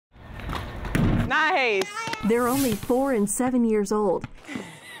Nice. They're only 4 and 7 years old.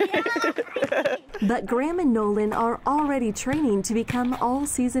 But Graham and Nolan are already training to become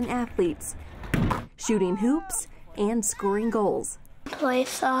all-season athletes, shooting hoops and scoring goals. Play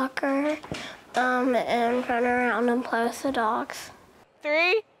soccer and run around and play with the dogs.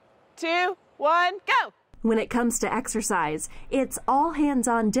 3, 2, 1, go! When it comes to exercise, it's all hands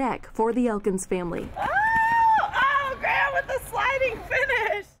on deck for the Elkins family. Oh, Graham with the sliding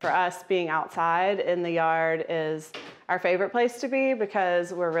finish! For us, being outside in the yard is our favorite place to be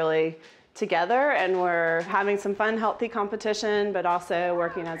because we're really together and we're having some fun, healthy competition, but also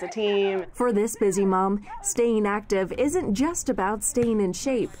working as a team. For this busy mom, staying active isn't just about staying in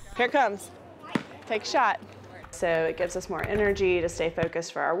shape. Here it comes. Take a shot. So it gives us more energy to stay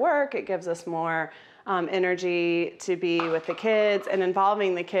focused for our work. It gives us more energy to be with the kids, and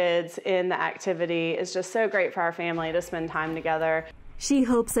involving the kids in the activity is just so great for our family to spend time together. She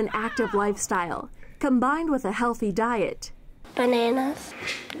hopes an active lifestyle, combined with a healthy diet, Bananas,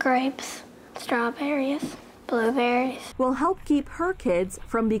 grapes, strawberries, blueberries, will help keep her kids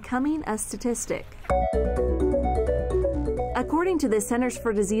from becoming a statistic. According to the Centers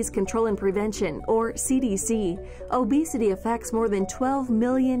for Disease Control and Prevention, or CDC, obesity affects more than 12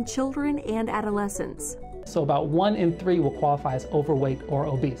 million children and adolescents. So about 1 in 3 will qualify as overweight or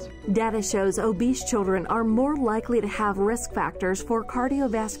obese. Data shows obese children are more likely to have risk factors for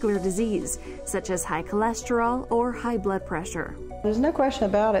cardiovascular disease, such as high cholesterol or high blood pressure. There's no question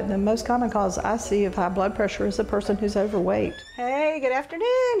about it. The most common cause I see of high blood pressure is a person who's overweight. Hey, good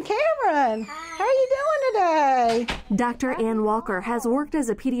afternoon, Cameron. How are you doing today? Dr. Ann Walker has worked as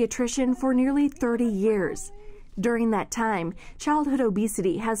a pediatrician for nearly 30 years. During that time, childhood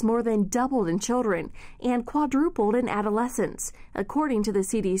obesity has more than doubled in children and quadrupled in adolescents, according to the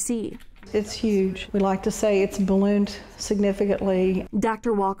CDC. It's huge. We like to say it's ballooned significantly.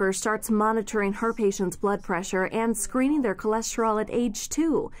 Dr. Walker starts monitoring her patients' blood pressure and screening their cholesterol at age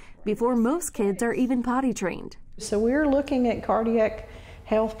 2, before most kids are even potty trained. So we're looking at cardiac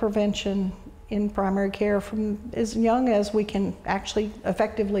health prevention in primary care from as young as we can actually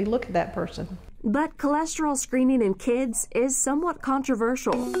effectively look at that person. But cholesterol screening in kids is somewhat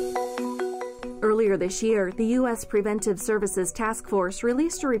controversial. Earlier this year, the U.S. Preventive Services Task Force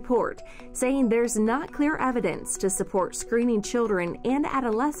released a report saying there's not clear evidence to support screening children and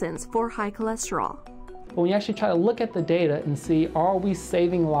adolescents for high cholesterol. But when you actually try to look at the data and see, are we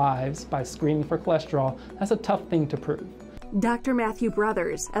saving lives by screening for cholesterol, that's a tough thing to prove. Dr. Matthew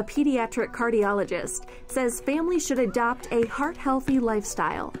Brothers, a pediatric cardiologist, says families should adopt a heart-healthy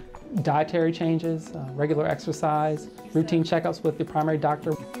lifestyle. Dietary changes, regular exercise, routine checkups with the primary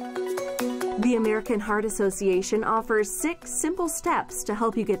doctor. The American Heart Association offers 6 simple steps to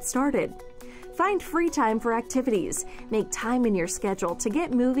help you get started. Find free time for activities. Make time in your schedule to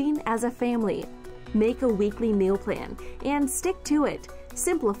get moving as a family. Make a weekly meal plan and stick to it.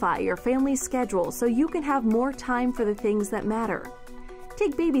 Simplify your family's schedule so you can have more time for the things that matter.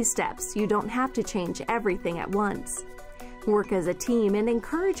 Take baby steps. You don't have to change everything at once. Work as a team and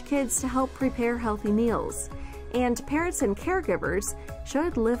encourage kids to help prepare healthy meals. And parents and caregivers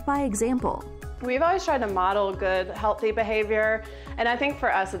should live by example. We've always tried to model good, healthy behavior, and I think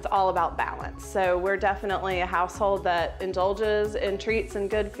for us it's all about balance. So we're definitely a household that indulges in treats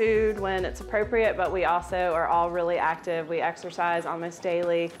and good food when it's appropriate, but we also are all really active. We exercise almost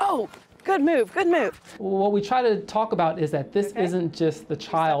daily. Oh, good move, good move. What we try to talk about is that this isn't just the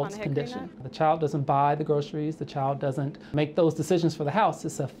child's condition. The child doesn't buy the groceries, the child doesn't make those decisions for the house.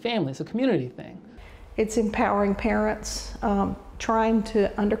 It's a family, it's a community thing. It's empowering parents, trying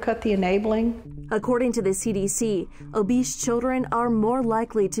to undercut the enabling. According to the CDC, obese children are more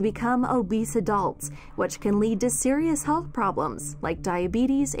likely to become obese adults, which can lead to serious health problems like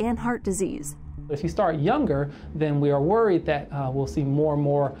diabetes and heart disease. If you start younger, then we are worried that we'll see more and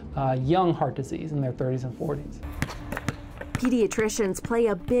more young heart disease in their 30s and 40s. Pediatricians play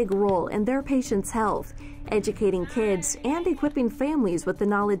a big role in their patients' health, educating kids and equipping families with the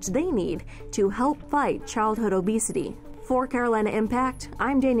knowledge they need to help fight childhood obesity. For Carolina Impact,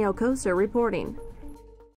 I'm Danielle Koser reporting.